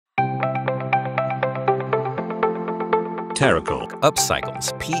Terracle upcycles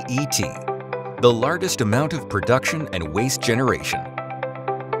PET, the largest amount of production and waste generation.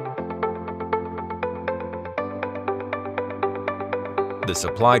 The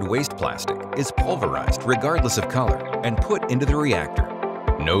supplied waste plastic is pulverized regardless of color and put into the reactor.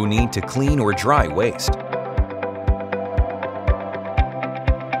 No need to clean or dry waste.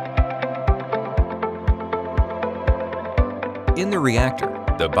 In the reactor,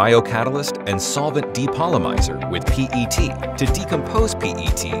 the biocatalyst and solvent depolymizer with PET to decompose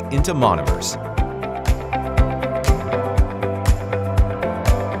PET into monomers.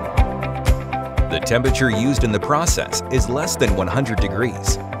 The temperature used in the process is less than 100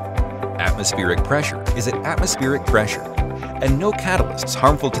 degrees. Atmospheric pressure is at atmospheric pressure, and no catalysts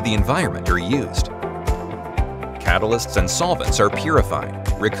harmful to the environment are used. Catalysts and solvents are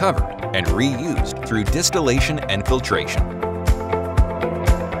purified, recovered, and reused through distillation and filtration.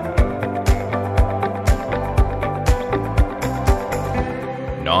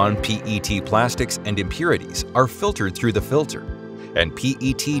 Non-PET plastics and impurities are filtered through the filter, and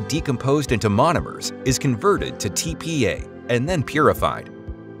PET decomposed into monomers is converted to TPA and then purified.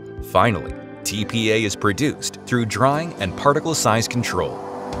 Finally, TPA is produced through drying and particle size control.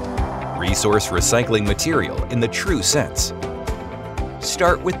 Resource recycling material in the true sense.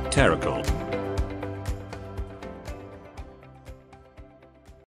 Start with Terracle.